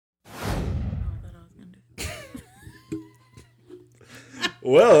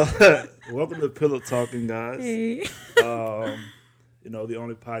Well, welcome to Pillow Talkin, guys. Hey. The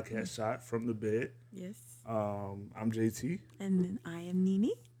only podcast shot from the bed. Yes. I'm JT. And then I am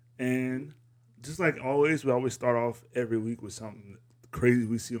Nini. And just like always, we always start off every week with something crazy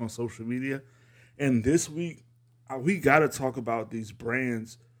we see on social media. And this week, we got to talk about these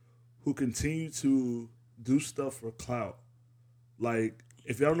brands who continue to do stuff for clout. Like,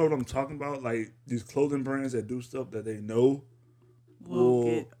 if y'all know what I'm talking about, like these clothing brands that do stuff that they know will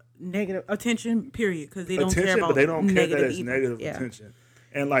get negative attention, period, because they don't care about but they don't care that it's either. negative attention.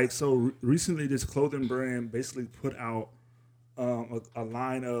 And like, so recently this clothing brand basically put out a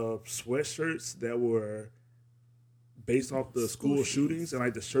line of sweatshirts that were based off the school shootings, and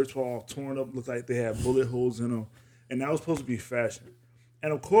like the shirts were all torn up, looked like they had bullet holes in them, and that was supposed to be fashion.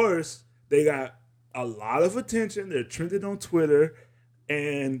 And of course, they got a lot of attention. They're trending on Twitter,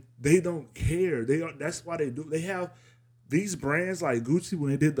 and they don't care. That's why they do. They have these brands like Gucci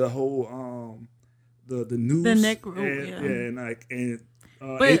when they did the whole the news, the neck rope, and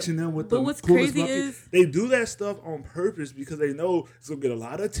H&M with the what's coolest crazy monkey. is They do that stuff on purpose because they know it's gonna get a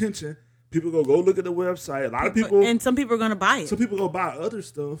lot of attention. People go look at the website. A lot of people, and some people are gonna buy it. Some people go buy other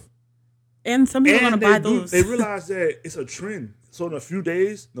stuff, and some people are gonna buy those. They realize that it's a trend. So in a few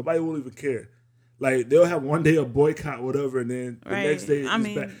days, nobody will even care. Like, they'll have one day of boycott, whatever, and then the next day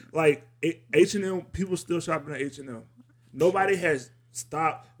it's back. Like, H&M, people still shopping at H&M. Nobody has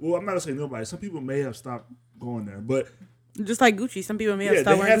stopped. Well, I'm not going to say nobody. Some people may have stopped going there. But just like Gucci, some people may have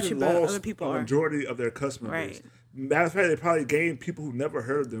stopped wearing Gucci, but other people are. The majority of their customer base. Matter of fact, they probably gained people who never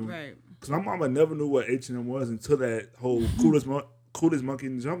heard of them. Right. Because my mama never knew what H&M was until that whole coolest monkey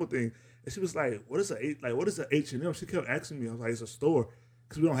in the jungle thing. And she was like, what is a H&M? She kept asking me. I was like, it's a store.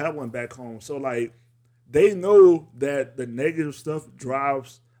 Because we don't have one back home. So, like, they know that the negative stuff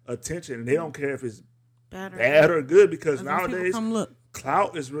drives attention. And they don't care if it's bad or good. Because nowadays,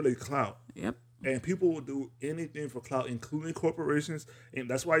 clout is really clout. Yep. And people will do anything for clout, including corporations. And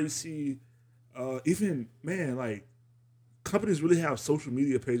that's why you see, companies really have social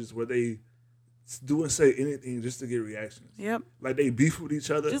media pages where they do and say anything just to get reactions. Yep. Like, they beef with each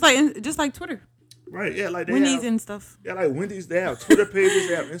other. Just like Twitter. Right, yeah, like they Wendy's and stuff. Yeah, like Wendy's, they have Twitter pages,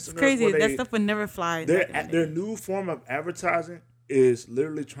 they have Instagram. It's crazy. That stuff would never fly. Their new form of advertising is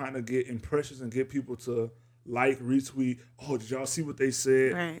literally trying to get impressions and get people to like, retweet. Oh, did y'all see what they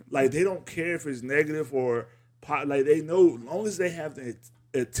said? Right. Like, they don't care if it's negative or like, they know as long as they have the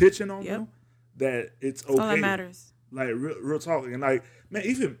attention on them, that it's okay. All that matters. Like, real talk. And like, man,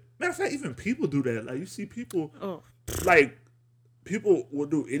 matter of fact, even people do that. Like, you see people like. People will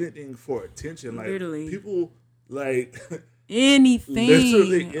do anything for attention. Like, literally. People, like... anything.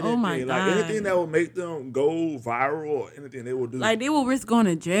 Literally anything. Oh, my God. Like, anything that will make them go viral or anything, they will do. Like, they will risk going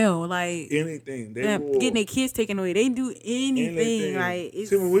to jail. Like... anything. They will... getting their kids taken away. They do anything. Like, it's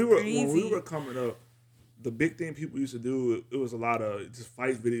when we crazy. were coming up, the big thing people used to do, it was a lot of just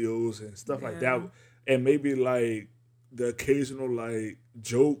fight videos and stuff like that. And maybe, like, the occasional, like,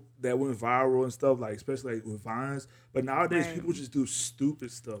 joke that went viral and stuff, like, especially like with Vines. But nowadays, people just do stupid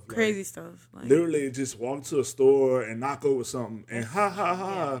stuff. Crazy stuff. Like, literally just walk to a store and knock over something and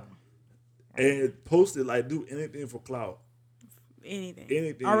ha, and post it, like, do anything for clout.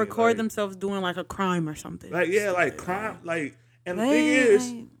 Anything. Or record themselves doing, like, a crime or something. Like, like, crime, like, and the thing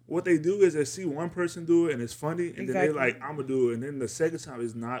is, what they do is they see one person do it and it's funny, and then they're like, I'm going to do it. And then the second time,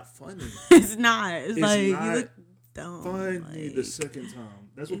 it's not funny. It's not. It's like, you look dumb. Funny the second time.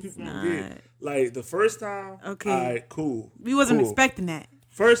 That's what people don't get. Like, the first time, okay, all right, cool. We wasn't expecting that.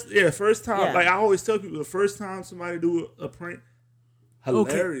 First time. Yeah. Like, I always tell people, the first time somebody do a prank,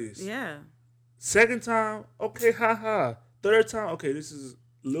 hilarious. Okay. Yeah. Second time, okay, haha. Third time, okay, this is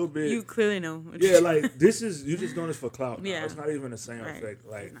a little bit. You clearly know. Yeah, like, this is, you just doing this for clout. Yeah. It's not even the same effect.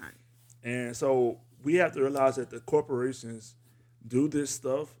 Like, and so we have to realize that the corporations do this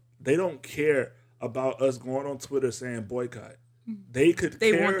stuff. They don't care about us going on Twitter saying boycott. They care.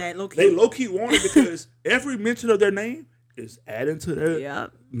 Want that low-key. They low-key want it because every mention of their name is adding to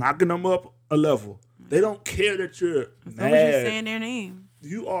their, knocking them up a level. They don't care that you're mad. You're saying their name.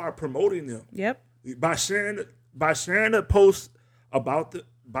 You are promoting them. Yep. By sharing a post about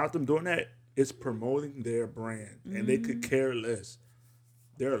them doing that, it's promoting their brand, and they could care less.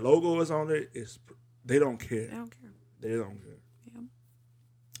 Their logo is on it. They don't care. They don't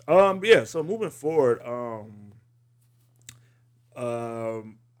care. So moving forward,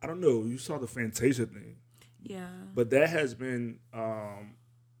 I don't know, you saw the Fantasia thing. Yeah. But that has been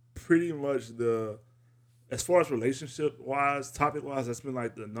pretty much as far as relationship-wise, topic-wise, that's been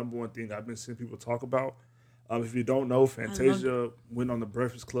like the number one thing I've been seeing people talk about. If you don't know, Fantasia went on the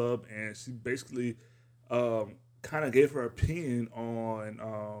Breakfast Club, and she basically kind of gave her opinion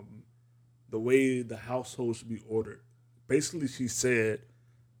on the way the household should be ordered. Basically, she said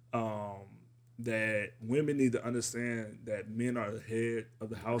that women need to understand that men are the head of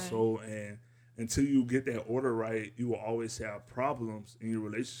the household, and until you get that order right, you will always have problems in your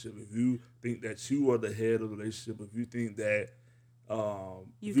relationship. If you think that you are the head of the relationship, if you think that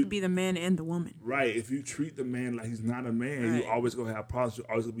you can be the man and the woman, right? If you treat the man like he's not a man, you always gonna have problems. You're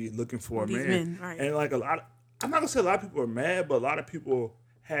always gonna be looking for a man. Right. And like I'm not gonna say a lot of people are mad, but a lot of people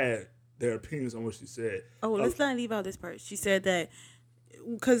had their opinions on what she said. Oh, let's not leave out this part. She said that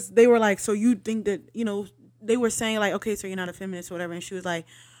because they were like, so you think that, they were saying like, okay, so you're not a feminist or whatever. And she was like,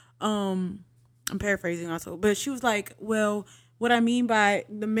 I'm paraphrasing also, but she was like, well, what I mean by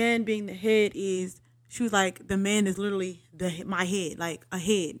the man being the head is, she was like, the man is literally my head, like a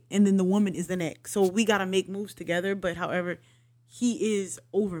head, and then the woman is the neck. So we got to make moves together, but however, he is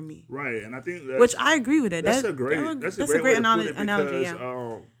over me. Right, and I think which I agree with it. That's a great analogy. Because,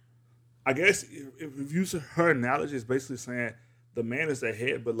 yeah. I guess if you use her analogy, it's basically saying the man is the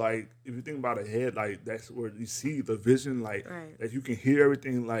head, but like if you think about a head, like that's where you see the vision, like that you can hear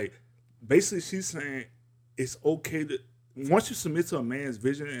everything. Like basically, she's saying it's okay to once you submit to a man's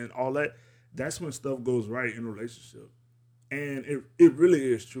vision and all that, that's when stuff goes right in a relationship, and it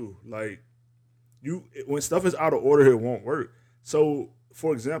really is true. Like when stuff is out of order, it won't work. So,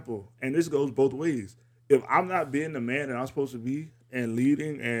 for example, and this goes both ways. If I'm not being the man that I'm supposed to be and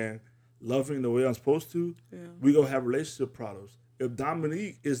leading and loving the way I'm supposed to, we gonna have relationship problems. If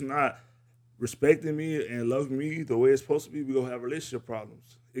Dominique is not respecting me and loving me the way it's supposed to be, we gonna have relationship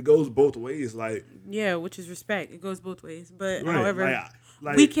problems. It goes both ways, like which is respect. It goes both ways, but however,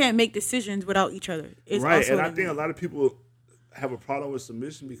 we can't make decisions without each other. It's and I think a lot of people have a problem with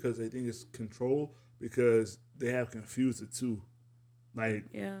submission because they think it's control because they have confused the two.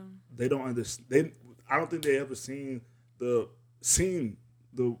 Like they don't understand. I don't think they ever seen the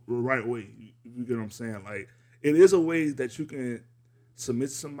right way. You get what I'm saying? Like it is a way that you can submit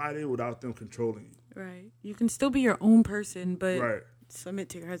to somebody without them controlling you. Right. You can still be your own person, but submit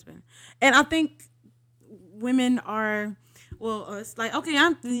to your husband. And I think women are, it's like, okay,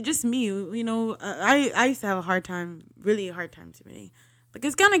 I'm just me. I used to have really a hard time submitting. Like,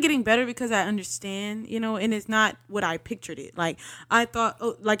 it's kind of getting better because I understand, and it's not what I pictured it. Like, I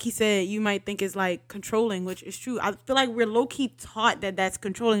thought, like he said, you might think it's, like, controlling, which is true. I feel like we're low-key taught that that's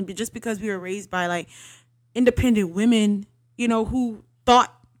controlling, but just because we were raised by, like, independent women, who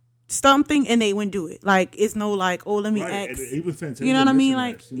thought something and they wouldn't do it. Like, it's no, like, oh, let me ask. Even Fantasia, you know what I mean?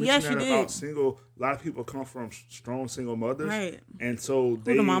 Like, she did. A lot of people come from strong single mothers. Right. And so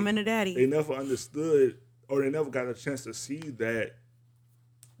the mom and the daddy. They never understood or they never got a chance to see that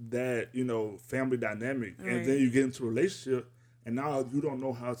family dynamic. Right. And then you get into a relationship and now you don't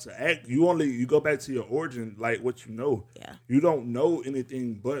know how to act. You go back to your origin, like what you know. Yeah. You don't know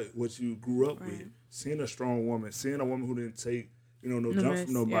anything but what you grew up with. Seeing a strong woman, seeing a woman who didn't take, no jump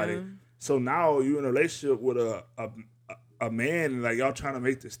from nobody. Yeah. So now you're in a relationship with a man and like y'all trying to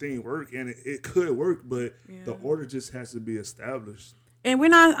make this thing work and it could work, but the order just has to be established. And we're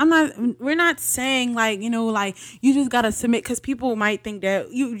not saying like, like you just got to submit, because people might think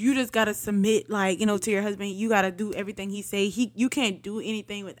that you just got to submit, like, to your husband. You got to do everything he say. You can't do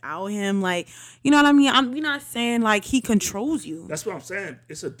anything without him. Like, you know what I mean? We're not saying like he controls you. That's what I'm saying.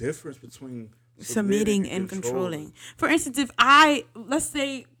 It's a difference between submitting and controlling. For instance, if let's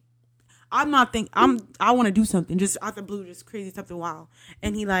say I want to do something just out the blue, just crazy something wild.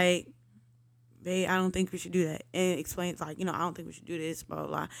 And he like, babe, I don't think we should do that. And explains like, I don't think we should do this, blah,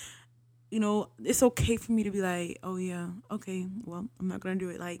 blah, blah. It's okay for me to be like, oh yeah, okay, well, I'm not going to do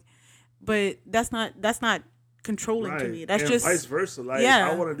it. Like, but that's not controlling to me. That's just vice versa. Like,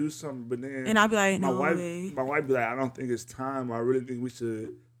 I want to do something, but then and I'll be like, my wife be like, I don't think it's time. I really think we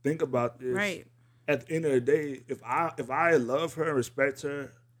should think about this. Right. At the end of the day, if I love her and respect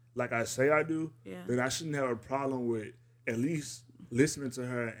her like I say I do, then I shouldn't have a problem with at least listening to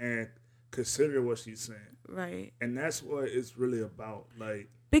her and consider what she's saying. Right. And that's what it's really about. Like,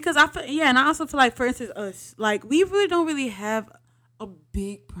 because I feel, and I also feel like, for instance, us, like, we really don't really have a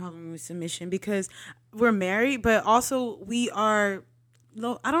big problem with submission because we're married, but also we are,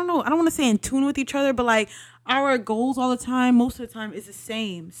 I don't know, I don't want to say in tune with each other, but like our goals all the time, most of the time, is the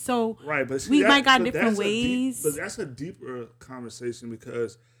same. So right, but see, we might got different ways. But that's a deeper conversation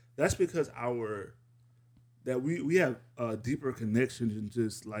because we have a deeper connection than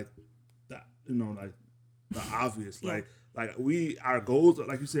just like that, like the obvious. Like our goals,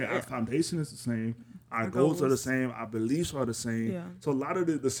 like you said, our foundation is the same. Our goals are the same. Our beliefs are the same. Yeah. So a lot of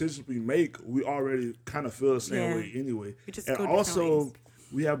the decisions we make, we already kind of feel the same way anyway. And also,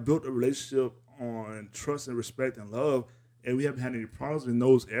 we have built a relationship on trust and respect and love, and we haven't had any problems in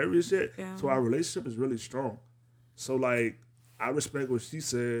those areas yet. Yeah. So our relationship is really strong. So like, I respect what she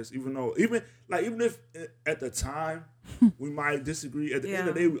says, even if at the time we might disagree. At the end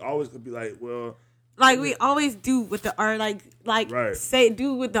of the day, we always gonna be like, well, like we always do with the art, right. Say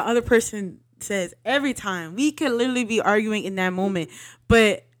do what the other person says every time. We could literally be arguing in that moment,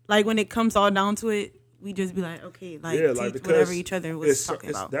 but like when it comes all down to it, we just be like, okay, like, whatever each other was talking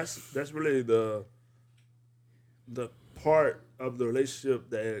about. That's really the part of the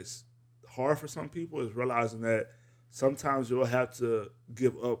relationship that is hard for some people, is realizing that sometimes you'll have to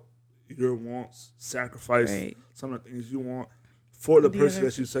give up your wants, sacrifice some of the things you want for the person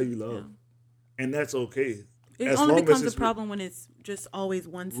that you say you love. Yeah. And that's okay. It only becomes a problem when it's just always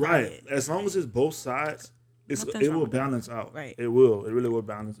one side. Right. As long as it's both sides, it will balance out. Right. It will. It really will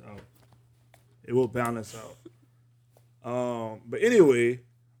balance out. It will balance out. But anyway,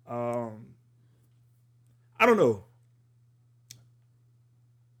 I don't know.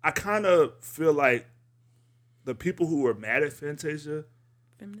 I kind of feel like the people who were mad at Fantasia,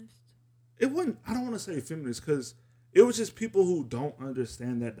 feminist. It wasn't. I don't want to say feminist because it was just people who don't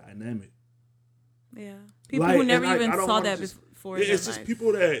understand that dynamic. Yeah, people who never even saw that before. Yeah, it's just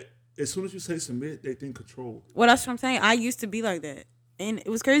people that as soon as you say submit, they think control. Well, that's what I'm saying. I used to be like that, and it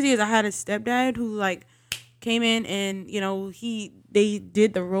was crazy. Is I had a stepdad who like came in and they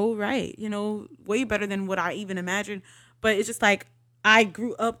did the role right. Way better than what I even imagined. But it's just like I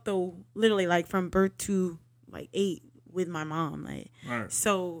grew up though, literally like from birth to like 8 with my mom, like right.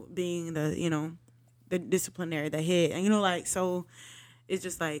 So being the the disciplinary, the head, and so it's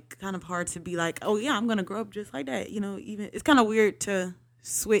just like kind of hard to be like, oh yeah, I'm gonna grow up just like that, even it's kind of weird to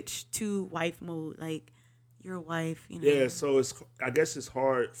switch to wife mode, like you're a wife, Yeah, so I guess it's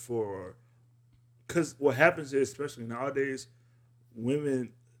hard because what happens is, especially nowadays,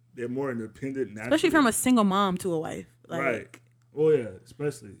 women, they're more independent naturally. Especially from a single mom to a wife, like, right. Well, yeah,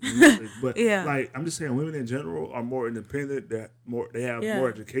 especially. But yeah. Like I'm just saying, women in general are more independent. They have more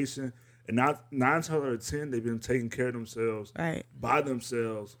education, and 9 times out of 10, they've been taking care of themselves by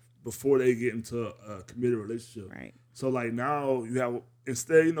themselves before they get into a committed relationship. Right. So like now you have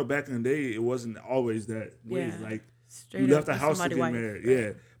instead, back in the day, it wasn't always that way. Yeah. Like straight you left the house to get married. Right.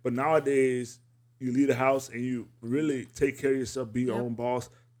 Yeah. But nowadays you leave the house and you really take care of yourself, be your own boss,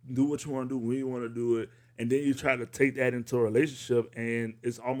 do what you want to do when you want to do it. And then you try to take that into a relationship, and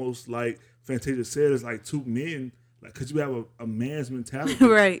it's almost like Fantasia said, it's like two men, like because you have a man's mentality,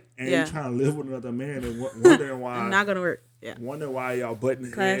 right? And you're trying to live with another man, and wondering why not gonna work. Yeah, wondering why y'all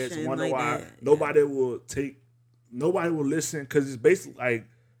butting heads, wondering why nobody will listen, because it's basically like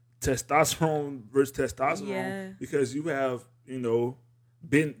testosterone versus testosterone. Yeah. Because you have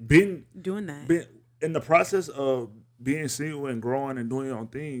been doing that, been in the process of being single and growing and doing your own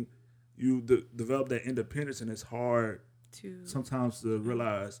thing. You develop that independence, and it's hard sometimes to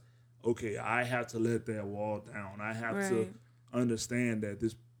realize, okay, I have to let that wall down. I have to understand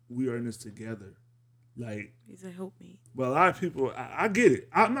that we are in this together. Like, he's a help me. But a lot of people, I get it.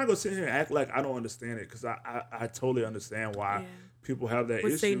 I'm not gonna sit here and act like I don't understand it, because I totally understand why people have that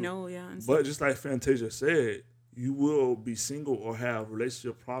issue. Say no, But just like Fantasia said, you will be single or have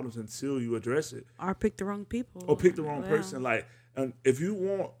relationship problems until you address it, or pick the wrong people, or pick the wrong person. Like, and if you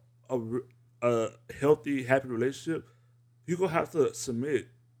want a healthy, happy relationship, you're going to have to submit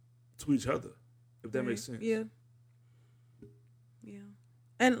to each other, if that makes sense. Yeah. Yeah.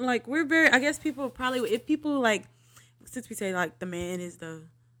 And, like, I guess people probably, if people, like, since we say, like, the man is the,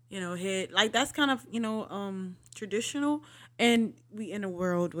 head, like, that's kind of, traditional. And we in a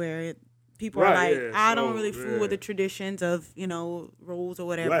world where people are like, I don't really fool with the traditions of, roles or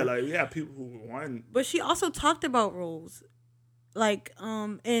whatever. Right, like, we have people who want. But she also talked about roles. Like,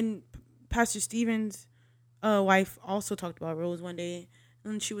 and Pastor Stephen's wife also talked about roles one day,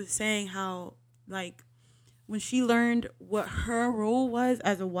 and she was saying how, like, when she learned what her role was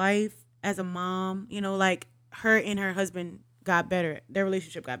as a wife, as a mom, like, her and her husband got better. Their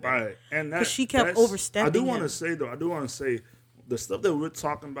relationship got better. Right, and because she kept overstepping. I do want to say, the stuff that we're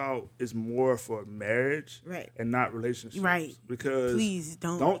talking about is more for marriage, and not relationships, right? Because please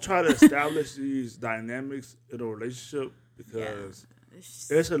don't try to establish these dynamics in a relationship. Because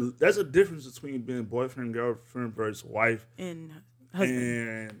there's a difference between being boyfriend, girlfriend versus wife and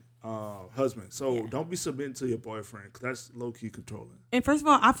husband. So don't be submitting to your boyfriend, because that's low key controlling. And first of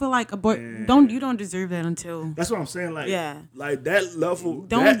all, I feel like you don't deserve that until. That's what I'm saying. Like like that level.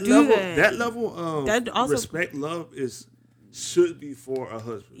 That level of respect, love should be for a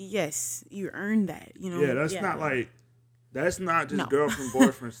husband. Yes, you earn that. Yeah, that's not like That's not just girlfriend,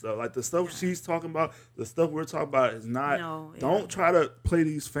 boyfriend stuff. Like the stuff she's talking about, the stuff we're talking about is not. No, don't try to play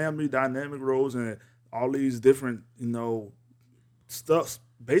these family dynamic roles and all these different, stuff.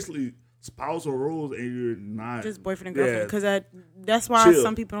 Basically, spousal roles, and you're not just boyfriend and girlfriend. Because that's why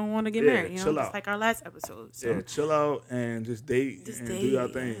some people don't want to get married. Chill out. Just like our last episode. So. Yeah, chill out and just date and do your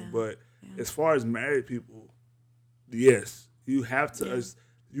thing. Yeah. But as far as married people, yes, you have to. Yeah.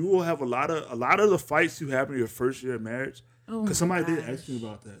 You will have a lot of the fights you have in your first year of marriage. Because somebody did ask me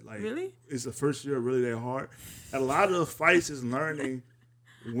about that. Like, really? Is the first year really that hard? And a lot of the fights is learning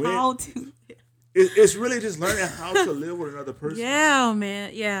how to. It's really just learning how to live with another person. Yeah,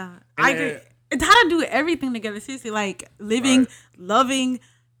 man. Yeah, I agree. It's how to do everything together. Seriously, like living, loving,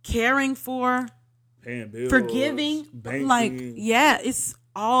 caring for, paying bills, forgiving. Banking, like,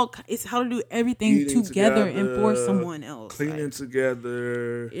 it's how to do everything together and for someone else. Cleaning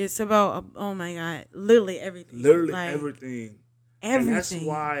together. It's about, oh my God, literally everything. Everything. And that's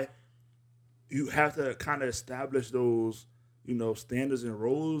why you have to kind of establish those, standards and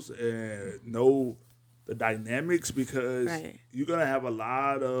roles and know the dynamics, because you're going to have a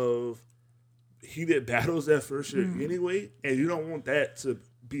lot of heated battles that first year anyway, and you don't want that to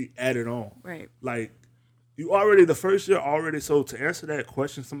be added on. Right. Like, the first year already, so to answer that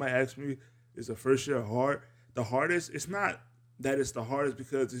question somebody asked me, is the first year hard? The hardest, it's not that it's the hardest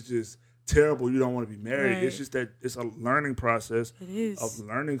because it's just terrible, you don't want to be married. Right. It's just that it's a learning process of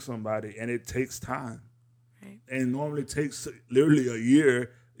learning somebody, and it takes time. Right. And it normally takes literally a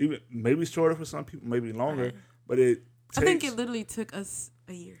year, even maybe shorter for some people, maybe longer, but I think it literally took us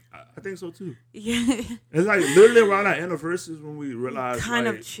a year. I think so too. Yeah. It's like literally around our anniversaries when we realized kind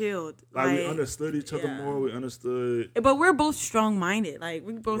of chilled. Like we understood each other more. We understood. But we're both strong-minded. Like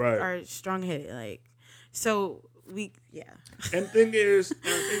we both are strong-headed. Like, so we, And the thing is,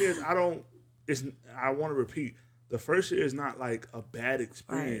 I want to repeat, the first year is not like a bad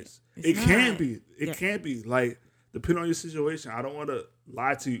experience. Right. It can be. It can be. Like, depending on your situation, I don't want to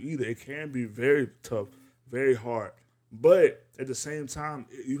lie to you either. It can be very tough, very hard. But at the same time,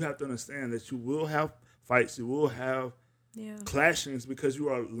 you have to understand that you will have fights, you will have clashings, because you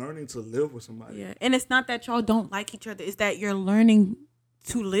are learning to live with somebody. Yeah, and it's not that y'all don't like each other; it's that you're learning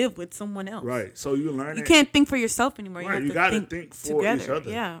to live with someone else. Right. So you're learning. You can't think for yourself anymore. Right. You got to think for together. each other.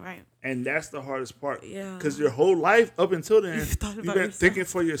 Yeah. Right. And that's the hardest part. Yeah. Because your whole life up until then, you've been thinking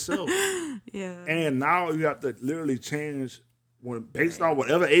for yourself. Yeah. And now you have to literally change based on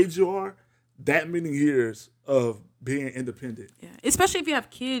whatever age you are. That many years of being independent. Yeah, especially if you have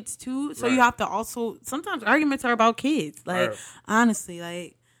kids too. So you have to also, sometimes arguments are about kids. Like, honestly,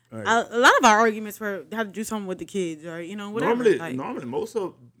 like a lot of our arguments were how to do something with the kids or, whatever. Normally,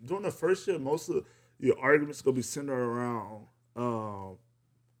 during the first year, most of your arguments going to be centered around,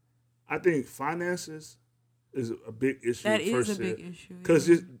 I think finances is a big issue. That is a big issue. Because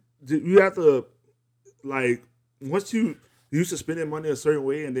you have to, like, once you used to spending money a certain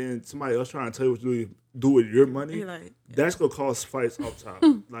way, and then somebody else trying to tell you what to do with your money, that's gonna cause fights up top.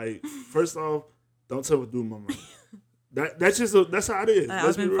 Like, first off, don't tell me what to do with my money. That's how it is.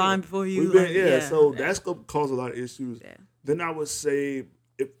 I've been fine before you. That's gonna cause a lot of issues. Yeah. Then I would say,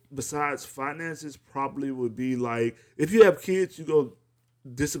 besides finances, probably would be like, if you have kids, you go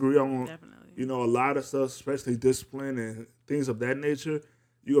disagree on a lot of stuff, especially discipline and things of that nature.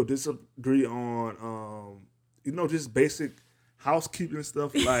 You go disagree on just basic housekeeping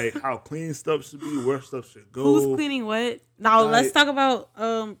stuff, like how clean stuff should be, where stuff should go. Who's cleaning what? Now, let's talk about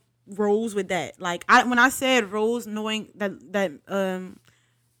roles with that. Like, when I said roles, knowing that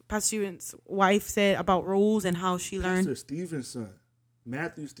Pastor Steven's wife said about roles and how she learned.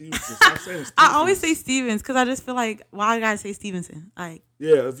 Matthew Stevenson. Stop saying Stevenson. I always say Stevens because I just feel like, why I gotta say Stevenson? Like,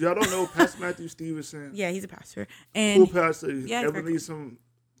 if y'all don't know Pastor Matthew Stevenson, he's a pastor and cool pastor. Ever need some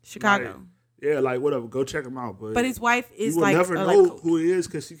Chicago. Whatever. Go check him out. But his wife is you will never know who he is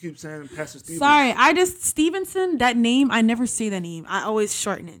because she keeps saying Pastor Stevenson. Sorry, Stevenson, that name, I never say that name. I always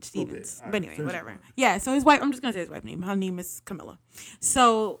shorten it, Stevens. Okay, but anyway, whatever. Yeah, so his wife, I'm just going to say his wife's name. Her name is Camilla.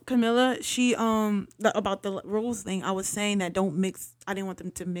 So Camilla, she, about the roles thing, I was saying that I didn't want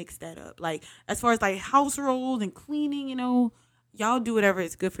them to mix that up. Like, as far as like house roles and cleaning, y'all do whatever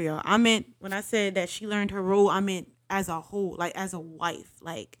is good for y'all. I meant, when I said that she learned her role, I meant as a whole, like as a wife,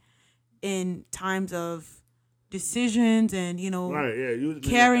 like, in times of decisions and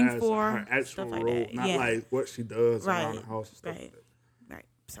caring for her actual stuff like role, that. Not like what she does around the house and stuff like that. Right.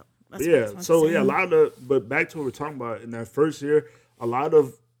 So a lot of, but back to what we're talking about in that first year, a lot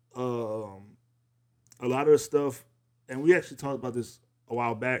of stuff, and we actually talked about this a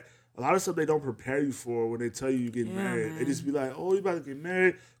while back. A lot of stuff they don't prepare you for when they tell you you're getting married. Man. They just be like, "Oh, you about to get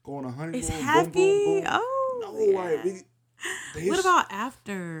married, go on a honeymoon, it's happy. boom, boom, boom." What about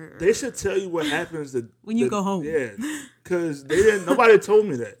after? They should tell you what happens when you go home. Yeah, because nobody told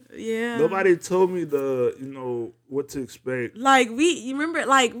me that. Yeah, nobody told me what to expect. Like you remember,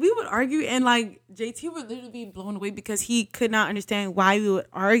 like we would argue, and like JT would literally be blown away because he could not understand why we would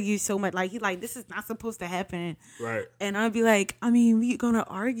argue so much. Like this is not supposed to happen, right? And I'd be like, I mean, we gonna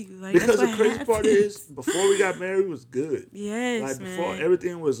argue, like because that's the crazy part is before we got married, it was good. Yes, like man. before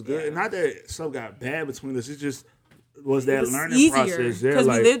everything was good, and not that stuff got bad between us. It just was that learning easier, process. Yeah, because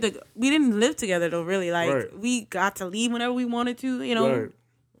like, we didn't live together though. Really, like right. we got to leave whenever we wanted to, you know. Right.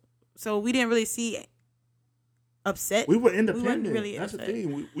 So we didn't really see upset. We were independent. Really That's upset. the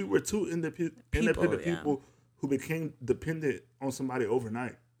thing. We were two independent people who became dependent on somebody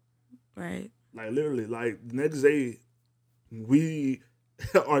overnight. Right. Like literally, like the next day we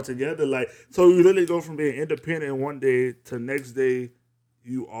are together. Like so, we literally go from being independent one day to next day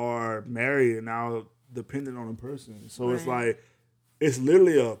you are married and now dependent on a person. So right. It's like it's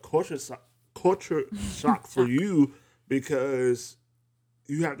literally a culture shock for you because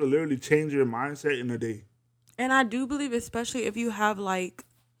you have to literally change your mindset in a day. And I do believe, especially if you have like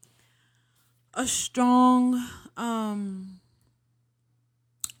a strong,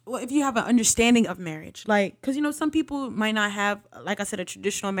 if you have an understanding of marriage, like, because some people might not have, like I said, a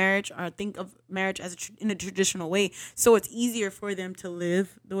traditional marriage or think of marriage as in a traditional way, so it's easier for them to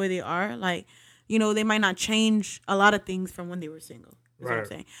live the way they are. Like, they might not change a lot of things from when they were single. That's right. What I'm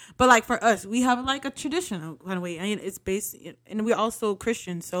saying. But like for us, we have like a traditional kind of way. I mean, it's based, and we're also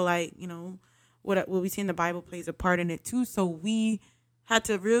Christians, so like what we see in the Bible plays a part in it too. So we had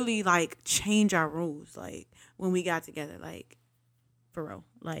to really like change our rules, like when we got together, like for real,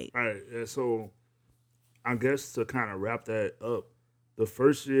 like. All right. Yeah, so I guess to kind of wrap that up, the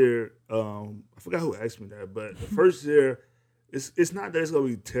first year, I forgot who asked me that, but the first year, it's not that it's gonna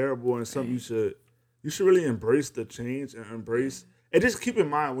be terrible and something you should really embrace the change and embrace. And just keep in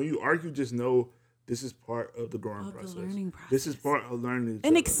mind, when you argue, just know this is part of the growing process. The learning process. This is part of learning.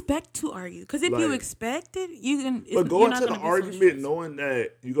 And expect to argue. Because if you expect it, you can... But go into the argument knowing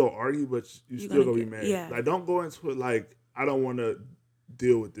that you go argue, but you still going to be mad. Yeah. Like, don't go into it like, I don't want to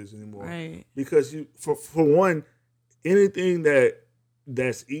deal with this anymore. Right. Because for one, anything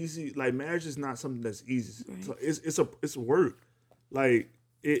that's easy, like marriage is not something that's easy. Right. So it's work. Like...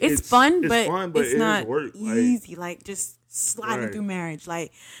 It's fun, but it's it not work. easy. Like just sliding through marriage.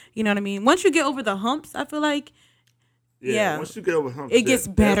 Like, you know what I mean? Once you get over the humps, I feel like, once you get over humps, it gets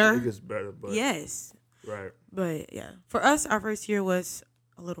better. It gets better. But, yes. Right. But yeah, for us, our first year was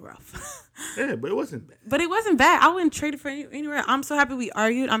a little rough. Yeah, but it wasn't bad. But it wasn't bad. I wouldn't trade it for anywhere. I'm so happy we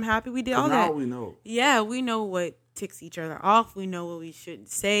argued. I'm happy we did all that. Now we know. Yeah, we know what ticks each other off. We know what we should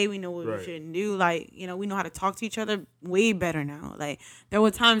say. We know what we shouldn't do. Like, we know how to talk to each other way better now. Like, there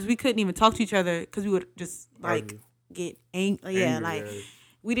were times we couldn't even talk to each other because we would just like get angry.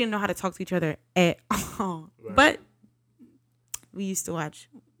 We didn't know how to talk to each other at all. Right. But we used to watch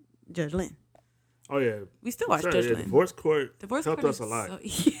Judge Lynn. Oh yeah, we still watch Judge Lynn. Divorce court helped us a lot.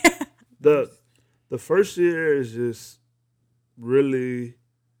 Yeah. The first year is just really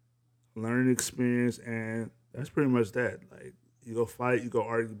learning experience, and that's pretty much that. Like, you go fight, you go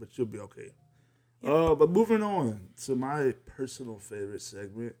argue, but you'll be okay. Yep. But moving on to my personal favorite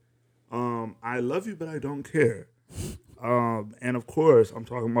segment, I love you, but I don't care. And of course, I'm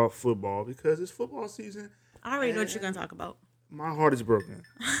talking about football because it's football season. I already know what you're gonna talk about. My heart is broken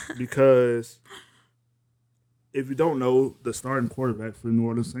because if you don't know, the starting quarterback for the New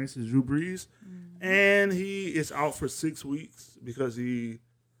Orleans Saints is Drew Brees, and he is out for 6 weeks because he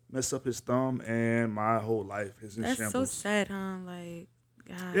messed up his thumb, and my whole life is in shambles. That's so sad, huh? Like,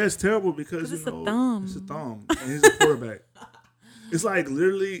 God. Yeah, it's terrible because it's a thumb. It's a thumb, and he's a quarterback. It's like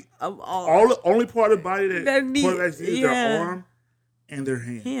literally all the only part of the body that quarterbacks need is their arm and their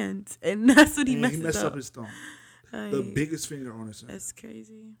hand. And that's what he messed up. He messed up his thumb. The biggest finger on his hand. That's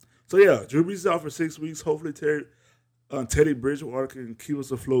crazy. So yeah, Drew Brees is out for 6 weeks. Hopefully Teddy Bridgewater can keep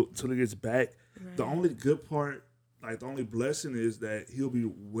us afloat until he gets back. Right. The only good part, like the only blessing, is that he'll be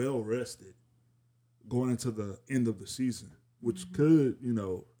well rested going into the end of the season, which could,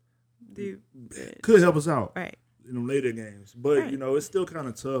 could help us out. Right. In the later games. But, it's still kind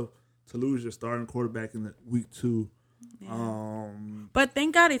of tough to lose your starting quarterback in week 2. Yeah. But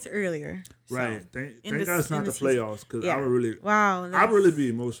thank God it's earlier. Right. So thank God it's not the playoffs, because I would really, be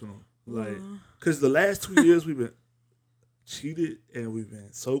emotional. Like, because the last 2 years we've been cheated and we've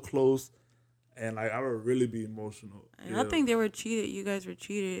been so close, and like I would really be emotional. And I think they were cheated. You guys were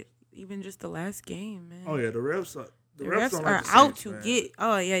cheated, even just the last game, man. Oh yeah, the refs are. The refs don't are like the out Saints, to man. get.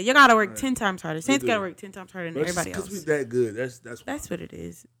 Oh yeah, you gotta work 10 times harder. Saints gotta work 10 times harder than everybody else. Because we that good. That's what it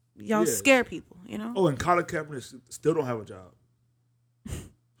is. y'all scare people, you know? Oh, and Colin Kaepernick still don't have a job.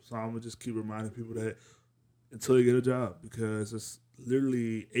 So I'm going to just keep reminding people that until they get a job, because it's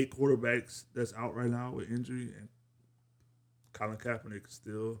literally 8 quarterbacks that's out right now with injury, and Colin Kaepernick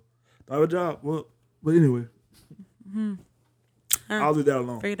still don't have a job. Well, but anyway, I'll leave that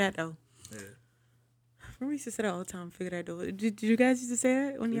alone. Figure that though. Yeah. We used to say that all the time. Figure that though. Did you guys used to say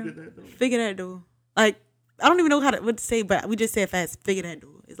that when you figure that though? Like, I don't even know what to say, but we just say it fast. Figure that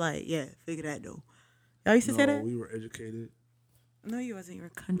though. It's like, yeah, figure that though. Y'all used to say that? We were educated. No, you wasn't. You were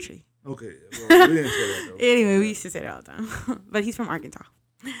country. Okay, well, we didn't say that though. Anyway, we used to say that all the time. But he's from Arkansas.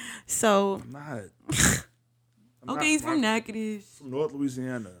 So. I'm not. Okay, he's from Natchitoches. From North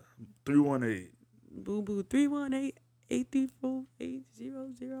Louisiana. 318. Boo boo 318-834-800.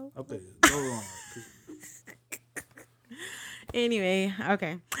 Okay, go on. Anyway,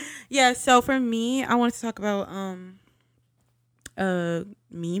 okay. Yeah, so for me, I wanted to talk about a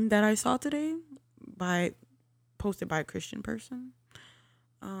meme that I saw today posted by a Christian person.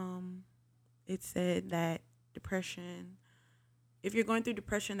 It said that depression, if you're going through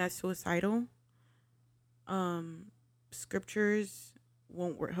depression that's suicidal, scriptures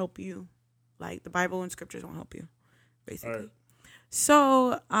won't help you. Like, the Bible and scriptures won't help you, basically. Right.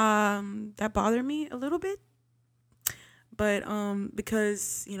 So that bothered me a little bit. But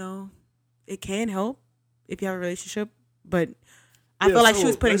because, you know, it can help if you have a relationship. But I feel like she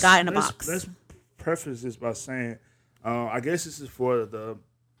was putting God in a box. Let's preface this by saying, I guess this is for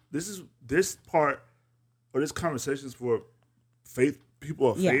this part, or this conversation is for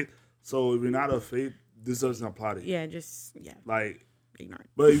people of faith. So if you're not of faith, this doesn't apply to you. Like, ignorant.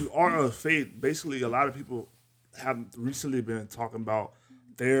 But if you are of faith, basically a lot of people have recently been talking about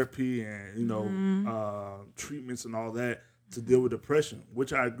therapy and, you know, treatments and all that to deal with depression,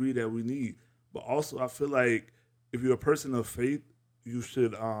 which I agree that we need. But also I feel like if you're a person of faith, you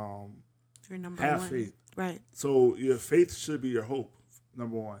should have faith. Right. So your faith should be your hope,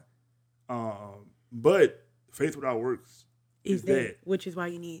 number one. But faith without works is dead. Which is why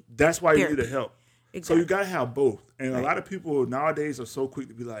you need That's why therapy. You need the help. Exactly. So you gotta have both. And a lot of people nowadays are so quick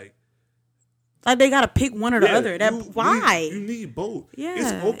to be like they gotta pick one or the other. Why? You need both. Yeah,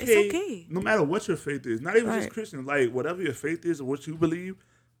 it's okay. No matter what your faith is, not even just Christian. Like, whatever your faith is or what you believe,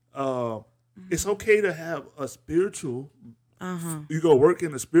 it's okay to have a spiritual. You go work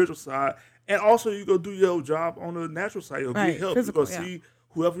in the spiritual side, and also you go do your job on the natural side. You'll get help. Physical, you go see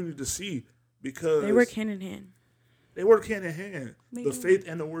whoever you need to see, because they work hand in hand. They work hand in hand. The faith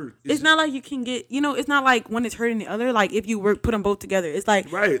and the work. It's not like you can get, it's not like one is hurting the other. Like, if you put them both together, it's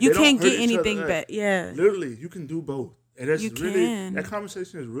like you can't get anything back. Yeah. Literally, you can do both. And that's that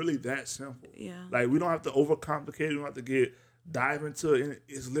conversation is really that simple. Yeah. Like, we don't have to overcomplicate it. We don't have to dive into it.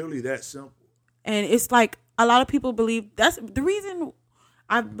 It's literally that simple. And it's like, a lot of people believe, that's the reason,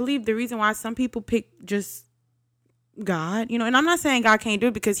 I believe the reason why some people pick just God, and I'm not saying God can't do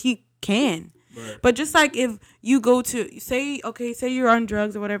it, because he can. Right. But just like if you go to say you're on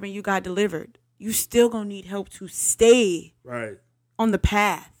drugs or whatever and you got delivered, you still gonna need help to stay on the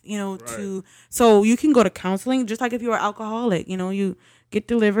path, so you can go to counseling, just like if you're an alcoholic, you get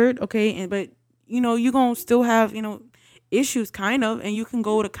delivered, but you gonna still have, issues kind of, and you can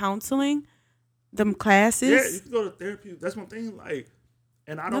go to counseling, them classes. Yeah, you can go to therapy. That's one thing, like,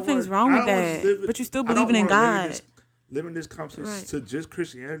 and I don't nothing's wrong with that, but you still believing in God. Living this conversation to just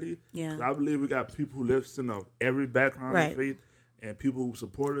Christianity. Yeah. I believe we got people who listen of every background of faith and people who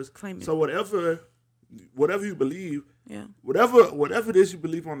support us. So whatever you believe, whatever it is you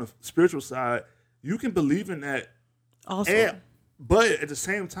believe on the spiritual side, you can believe in that. Also. But at the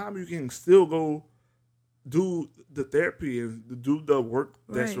same time, you can still go do the therapy and do the work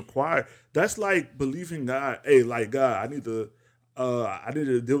that's required. That's like believing God. Hey, like, God, I need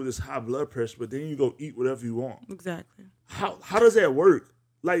to deal with this high blood pressure, but then you go eat whatever you want. Exactly. How does that work?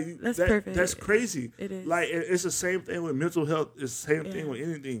 Like, that's perfect. That's crazy. It is. Like, it's the same thing with mental health. It's the same thing with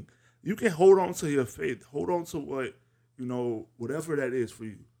anything. You can hold on to your faith. Hold on to what, whatever that is for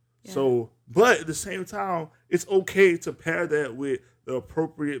you. Yeah. So, but at the same time, it's okay to pair that with the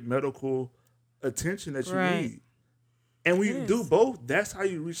appropriate medical attention that you need. And when you do both, that's how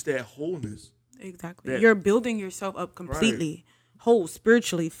you reach that wholeness. Exactly. You're building yourself up completely. Whole,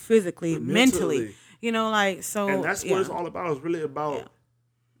 spiritually, physically, mentally. So. And that's what it's all about. It's really about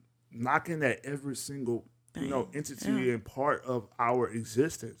knocking at every single, entity and part of our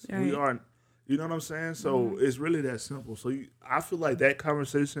existence. Right. We are, you know what I'm saying? So it's really that simple. So I feel like that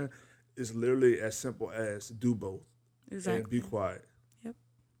conversation is literally as simple as do both. Exactly. And be quiet. Yep.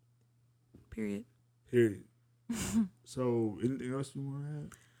 Period. So anything else you want to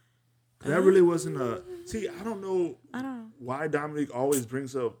add? That really wasn't a... See, I don't know why Dominique always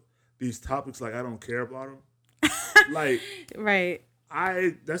brings up these topics like I don't care about them. Like... Right.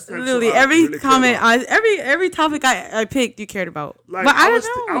 That's literally every really comment, every topic I picked, you cared about. Like, but I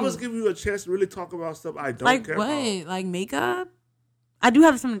don't know. I was giving you a chance to really talk about stuff I don't care about. Like makeup? I do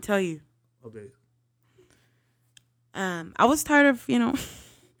have something to tell you. Okay. I was tired of,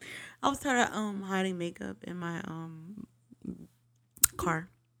 hiding makeup in my car.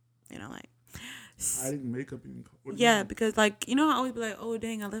 Like hiding makeup in your car? Yeah, because I always be like, oh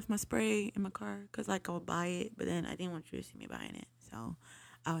dang, I left my spray in my car because I would buy it, but then I didn't want you to see me buying it, so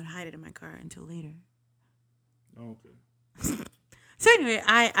I would hide it in my car until later. Oh, okay. So anyway,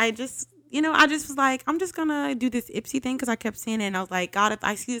 I just was like, I'm just gonna do this Ipsy thing because I kept seeing it, and I was like, God, if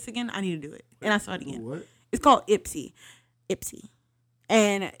I see this again, I need to do it, and I saw it again. What? It's called Ipsy,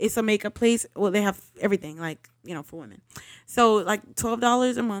 and it's a makeup place. Well, they have everything for women. So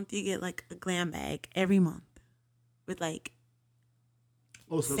 $12 a month, you get a glam bag every month with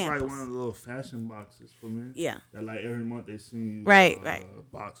Oh, so samples. It's like one of the little fashion boxes for men. Yeah. That every month they send you right. A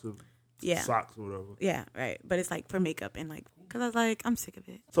box of socks or whatever. Yeah, right. But it's for makeup and because I was like, I'm sick of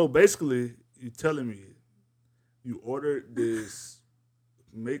it. So basically, you're telling me you ordered this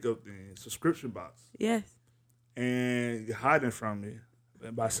makeup thing, subscription box. Yes. And you're hiding from me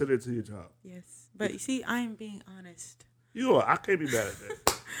by sending it to your job. Yes. But you see, I am being honest. I can't be mad at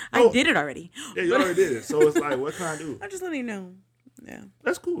that. I did it already. Yeah, you already did it. So it's what can I do? I'm just letting you know. Yeah.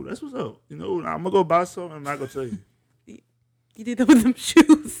 That's cool. That's what's up. I'm going to go buy something and I'm not going to tell you. You did that with them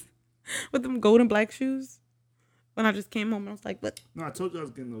shoes? With them golden black shoes? When I just came home, I was like, what? No, I told you I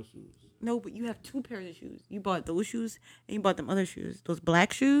was getting those shoes. No, but you have 2 pairs of shoes. You bought those shoes and you bought them other shoes. Those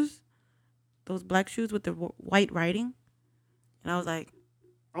black shoes? Those black shoes with the white writing? And I was like,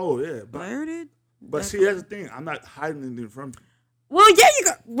 oh, yeah. But see, that's the thing. I'm not hiding anything from you. Well,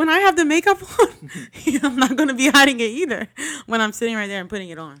 yeah, when I have the makeup on, I'm not going to be hiding it either when I'm sitting right there and putting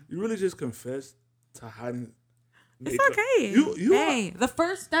it on. You really just confessed to hiding makeup. It's okay. The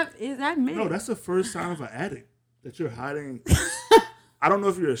first step is admit. No, that's the first sign of an addict, that you're hiding. I don't know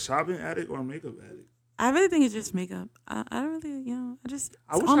if you're a shopping addict or a makeup addict. I really think it's just makeup. I don't really,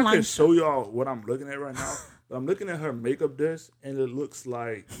 I wish I could show y'all what I'm looking at right now. But I'm looking at her makeup desk, and it looks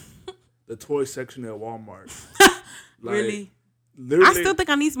like the toy section at Walmart. Really? Literally, I still think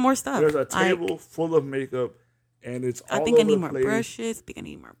I need more stuff. There's a table full of makeup, and it's all over the place. I think I need more brushes. I think I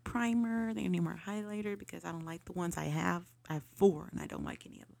need more primer. I think I need more highlighter because I don't like the ones I have. I have 4, and I don't like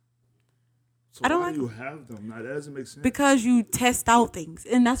any of them. So why do you have them? Now, that doesn't make sense. Because you test out things,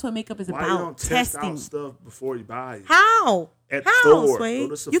 and that's what makeup is about. Why you don't test testing out stuff before you buy it? How? At the store. Sway? Go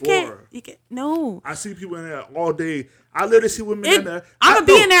to Sephora. You can't. No. I see people in there all day. I literally see women in there. I'm going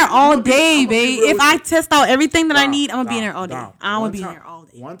to be in there all day, babe. If I test out everything that I need, I'm going to be in there all day. I'm going to be in there all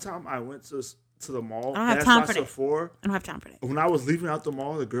day. One time I went to the mall. I don't have time for that. Sephora. I don't have time for that. When I was leaving out the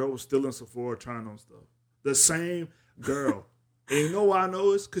mall, the girl was still in Sephora trying on stuff. The same girl. And you know why I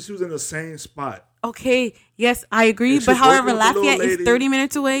know this? Because she was in the same spot. Okay, yes, I agree. But however, Lafayette is 30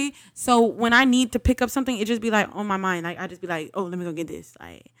 minutes away. So when I need to pick up something, it just be on my mind. I just be like, oh, let me go get this.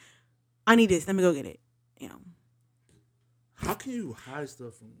 I need this. Let me go get it. How can you hide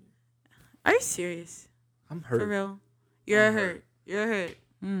stuff from me? Are you serious? I'm hurt. For real? You're hurt. You're hurt.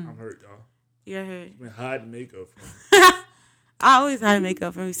 I'm hurt, y'all. You're hurt. I've been hiding makeup from me. I always hide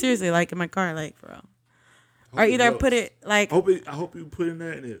makeup from me. Seriously, in my car, for real. Or either put it I hope you put in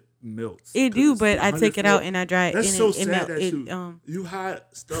there and it melts. It do, but I take it out and I dry it. That's and so it sad that you hide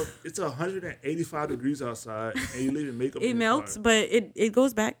stuff. It's 185 degrees outside and you leave your makeup. It melts, but it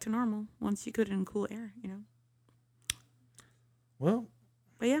goes back to normal once you put it in cool air. Well,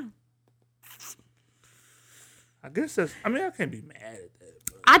 but yeah, I guess I can't be mad at that.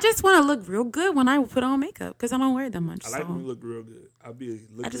 I just want to look real good when I put on makeup because I don't wear it that much. I like when you look real good. I'll be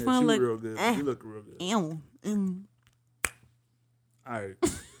looking at you real good. You look real good. Ew. All right.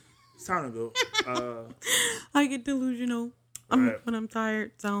 It's time to go. I get delusional when I'm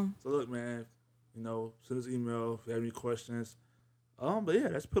tired. So look, man, send us an email if you have any questions. But yeah,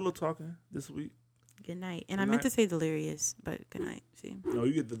 that's Pillow Talking this week. Good night. And I meant to say delirious, but good night. See? No,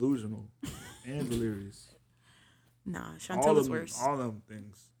 you get delusional and delirious. Nah, Chantel is worse. All them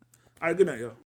things. All right, good night, y'all.